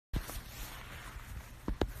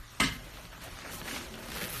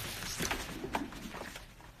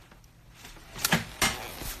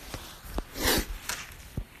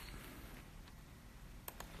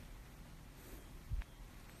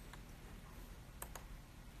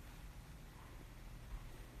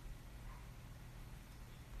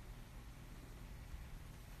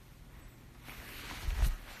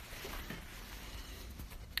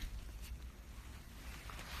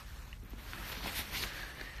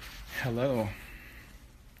Hello.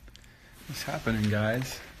 What's happening,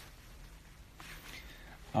 guys?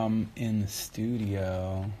 I'm in the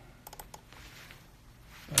studio,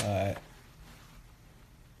 but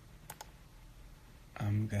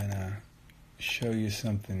I'm gonna show you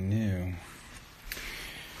something new.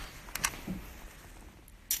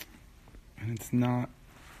 And it's not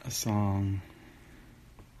a song.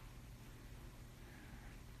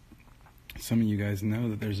 Some of you guys know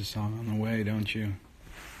that there's a song on the way, don't you?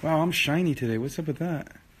 Wow, I'm shiny today. What's up with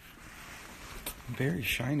that? Very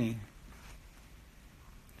shiny.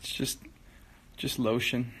 It's just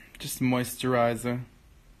lotion, just moisturizer.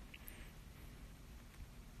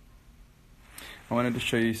 I wanted to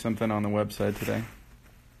show you something on the website today,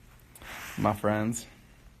 my friends.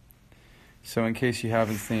 So in case you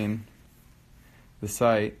haven't seen the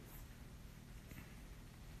site,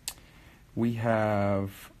 we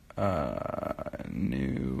have a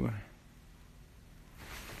new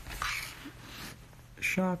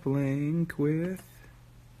shop link with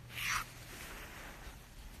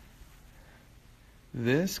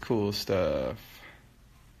this cool stuff.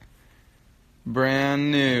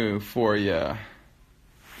 Brand new for ya.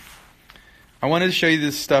 I wanted to show you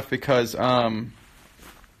this stuff because we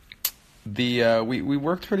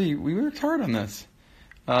worked hard on this.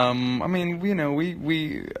 I mean, you know,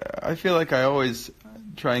 I feel like I always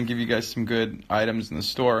try and give you guys some good items in the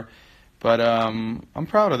store, but I'm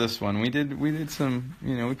proud of this one. We did some,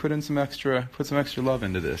 you know, we put some extra love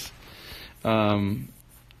into this. Couple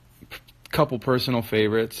personal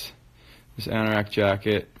favorites. This anorak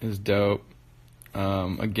jacket is dope.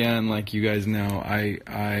 Again, like you guys know, I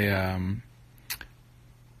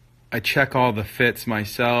check all the fits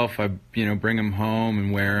myself. I bring them home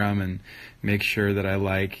and wear them and make sure that I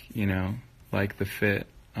like the fit.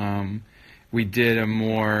 We did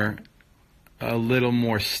a little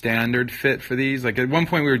more standard fit for these. Like at one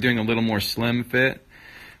point we were doing a little more slim fit,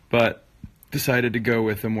 but decided to go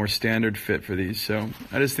with a more standard fit for these. So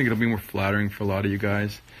I just think it'll be more flattering for a lot of you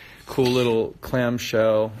guys. Cool little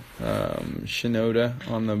clamshell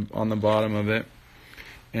Shinoda on the bottom of it,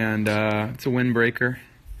 and it's a windbreaker,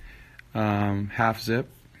 half zip.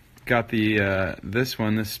 Got the this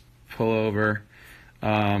pullover.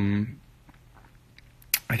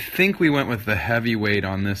 I think we went with the heavyweight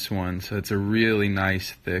on this one, so it's a really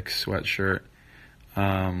nice thick sweatshirt.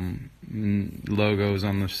 Logos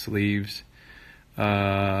on the sleeves.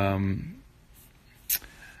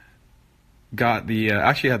 Got the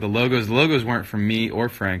actually had the logos. The logos weren't from me or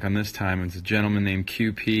Frank on this time. It's a gentleman named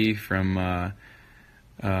QP from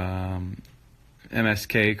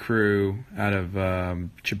MSK crew out of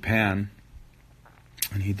Japan,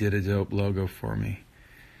 and he did a dope logo for me.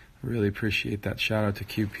 I really appreciate that. Shout out to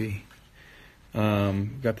QP.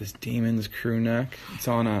 Got this Demons crew neck. It's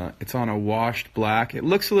on a washed black. It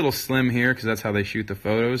looks a little slim here because that's how they shoot the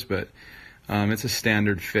photos, but it's a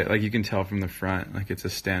standard fit. Like you can tell from the front, like it's a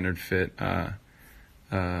standard fit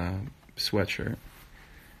sweatshirt.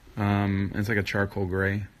 It's like a charcoal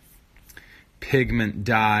gray, pigment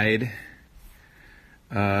dyed.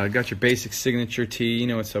 Got your basic signature tee. You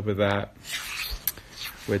know what's up with that.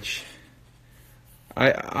 Which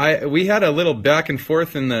we had a little back and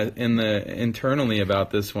forth in the internally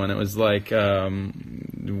about this one. It was like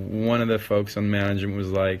one of the folks on management was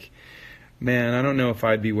like, "Man, I don't know if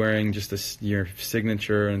I'd be wearing just your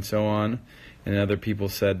signature and so on," and other people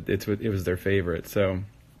said it was their favorite. So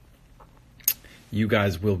you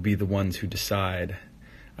guys will be the ones who decide.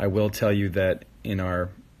 I will tell you that in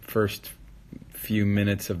our first few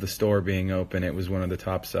minutes of the store being open, it was one of the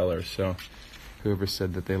top sellers. So whoever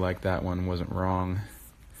said that they liked that one wasn't wrong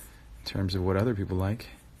in terms of what other people like.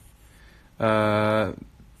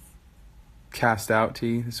 Cast out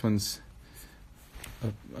tee. This one's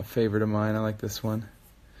a favorite of mine. I like this one.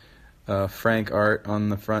 Frank art on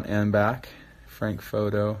the front and back. Frank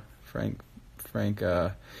photo. Frank.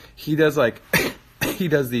 He does like he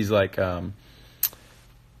does these like kind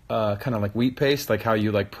of like wheat paste, like how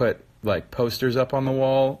you like put like posters up on the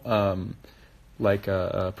wall, like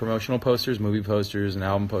promotional posters, movie posters, and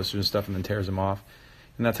album posters and stuff, and then tears them off.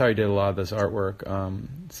 And that's how he did a lot of this artwork.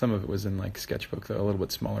 Some of it was in like sketchbook, though, a little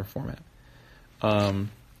bit smaller format. And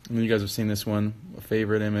you guys have seen this one, a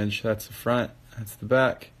favorite image. That's the front. That's the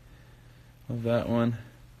back. Love that one.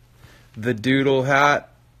 The doodle hat,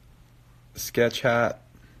 sketch hat.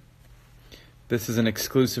 This is an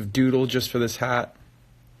exclusive doodle just for this hat.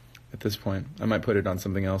 At this point, I might put it on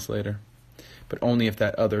something else later, but only if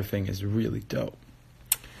that other thing is really dope.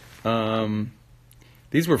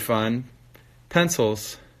 These were fun.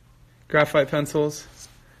 Pencils, graphite pencils,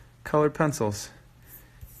 colored pencils.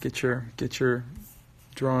 Get your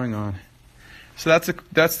drawing on. So that's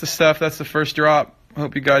the stuff. That's the first drop.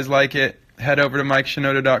 Hope you guys like it. Head over to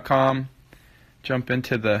MikeShinoda.com. Jump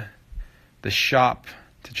into the shop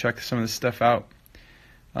to check some of this stuff out.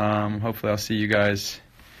 Hopefully I'll see you guys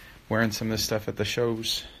wearing some of this stuff at the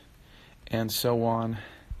shows and so on.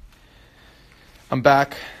 I'm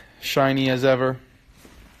back, shiny as ever.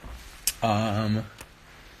 And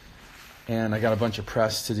I got a bunch of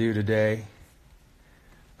press to do today.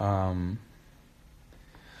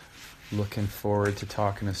 Looking forward to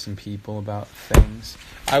talking to some people about things.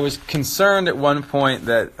 I was concerned at one point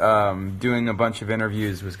that doing a bunch of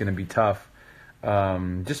interviews was going to be tough,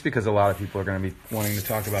 just because a lot of people are going to be wanting to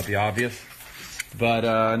talk about the obvious.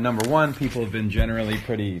 But number one, people have been generally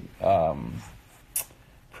pretty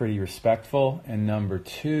respectful, and number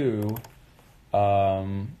two,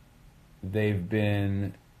 they've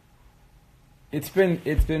been. It's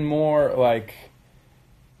been more like.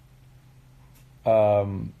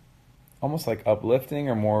 Almost like uplifting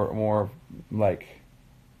or more like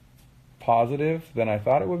positive than I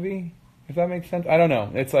thought it would be, if that makes sense. I don't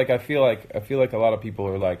know. It's like I feel like a lot of people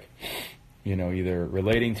are like, you know, either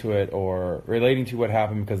relating to it or relating to what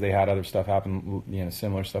happened because they had other stuff happen, you know,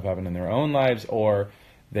 similar stuff happen in their own lives, or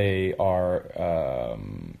they are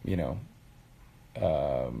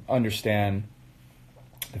understand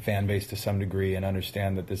the fan base to some degree and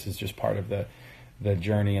understand that this is just part of the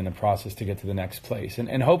journey and the process to get to the next place.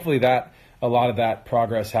 And hopefully that a lot of that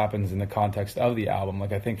progress happens in the context of the album.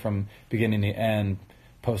 Like I think from beginning to end,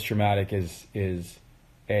 Post Traumatic is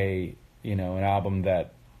a, you know, an album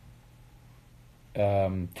that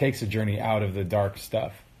takes a journey out of the dark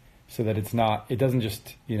stuff so that it doesn't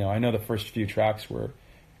just, you know, I know the first few tracks were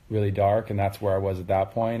really dark and that's where I was at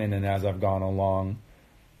that point. And then as I've gone along,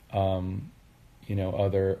 you know,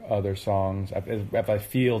 other songs, if I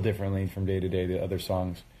feel differently from day to day, the other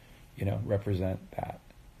songs, you know, represent that.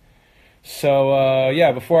 So,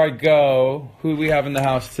 yeah, before I go, who do we have in the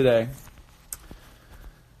house today?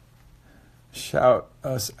 Shout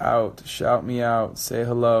us out. Shout me out. Say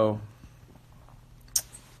hello.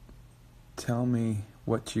 Tell me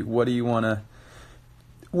what do you want to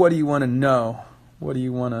know? What do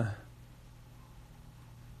you want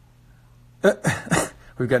to...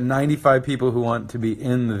 We've got 95 people who want to be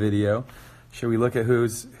in the video. Should we look at who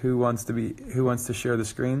wants to share the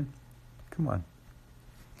screen? Come on.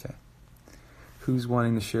 Okay. Who's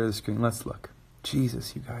wanting to share the screen? Let's look.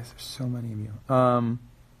 Jesus, you guys, there's so many of you.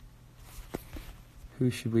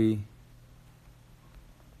 Who should we?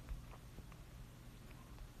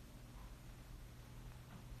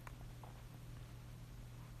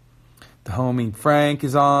 The homie Frank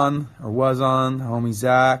is on, or was on. The homie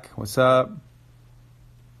Zach, what's up?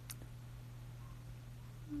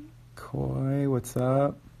 Coy, what's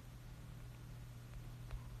up?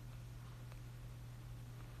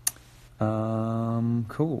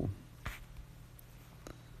 Cool.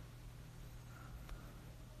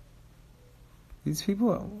 These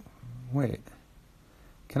people, wait.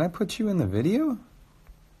 Can I put you in the video?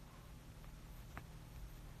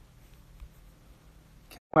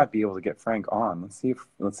 I might be able to get Frank on. Let's see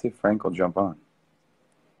if Frank will jump on.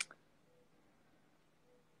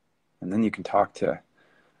 And then you can talk to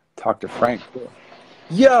Frank.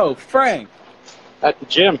 Yo, Frank! At the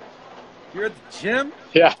gym. You're at the gym?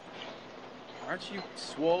 Yeah. Aren't you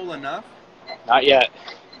swole enough? Not yet.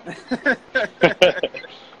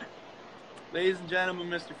 Ladies and gentlemen,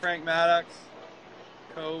 Mr. Frank Maddox,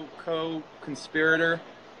 co-conspirator.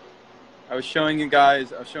 I was showing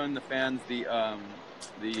the fans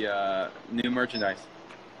the new merchandise.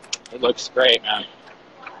 It looks great, man.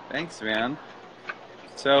 Thanks, man.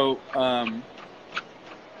 So,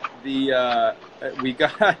 we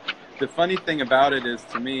got the funny thing about it is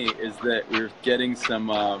that we're getting some.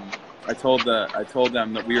 I told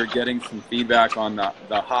them that we were getting some feedback on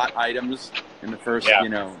the hot items in the first,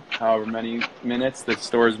 however many minutes the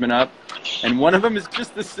store's been up, and one of them is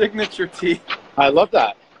just the signature tee. I love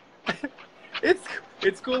that.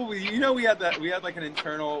 It's cool. We had like an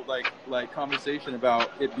internal like conversation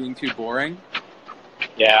about it being too boring.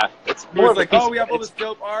 Yeah, it's more like, oh, we have all this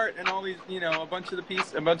dope art and all these, a bunch of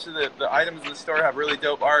the items in the store have really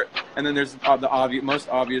dope art, and then there's the most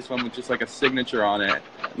obvious one with just like a signature on it.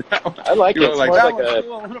 I like it. It's like, more that like one's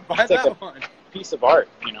cool. I'm gonna buy that one. Piece of art,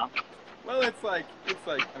 Well, it's like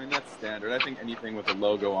I mean that's standard. I think anything with a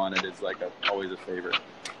logo on it is like always a favorite.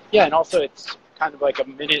 Yeah, and also it's kind of like a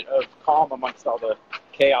minute of calm amongst all the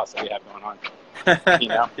chaos that we have going on.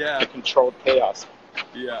 Yeah. The controlled chaos.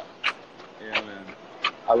 Yeah. Yeah, man.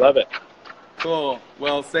 I love it. Cool.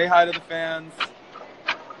 Well, say hi to the fans.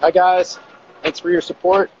 Hi, guys. Thanks for your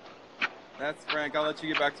support. That's Frank. I'll let you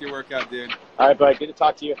get back to your workout, dude. All right, bud. Good to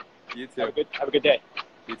talk to you. You too. Have a good day.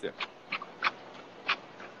 You too.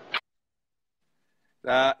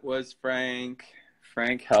 That was Frank.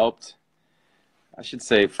 Frank helped. I should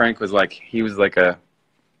say Frank was like, a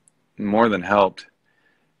more than helped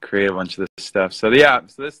create a bunch of this stuff. So yeah,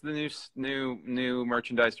 so this is the new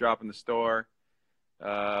merchandise drop in the store.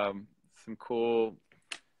 Some cool,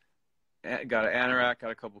 got an anorak,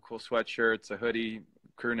 got a couple cool sweatshirts, a hoodie,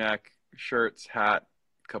 crew neck, shirts, hat,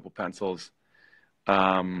 a couple pencils.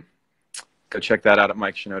 Go check that out at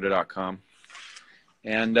mikeshinoda.com.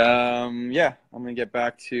 And yeah, I'm gonna get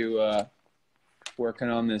back to working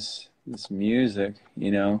on this music.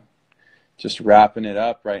 You know, just wrapping it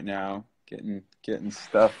up right now, getting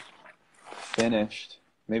stuff finished.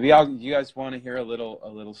 Maybe you guys want to hear a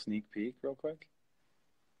little sneak peek real quick?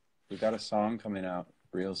 We got a song coming out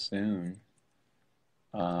real soon.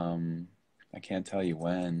 I can't tell you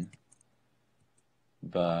when,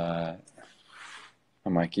 but I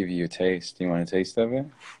might give you a taste. Do you want a taste of it?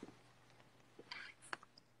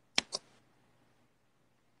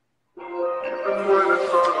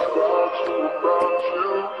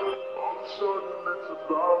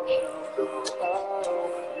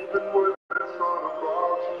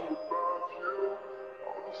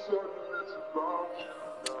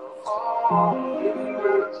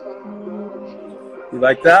 You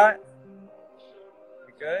like that?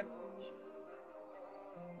 You good?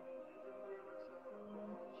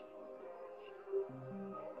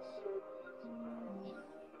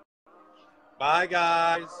 Bye,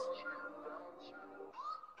 guys.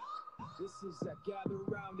 This is I gather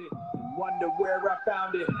around it and wonder where I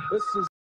found it. This is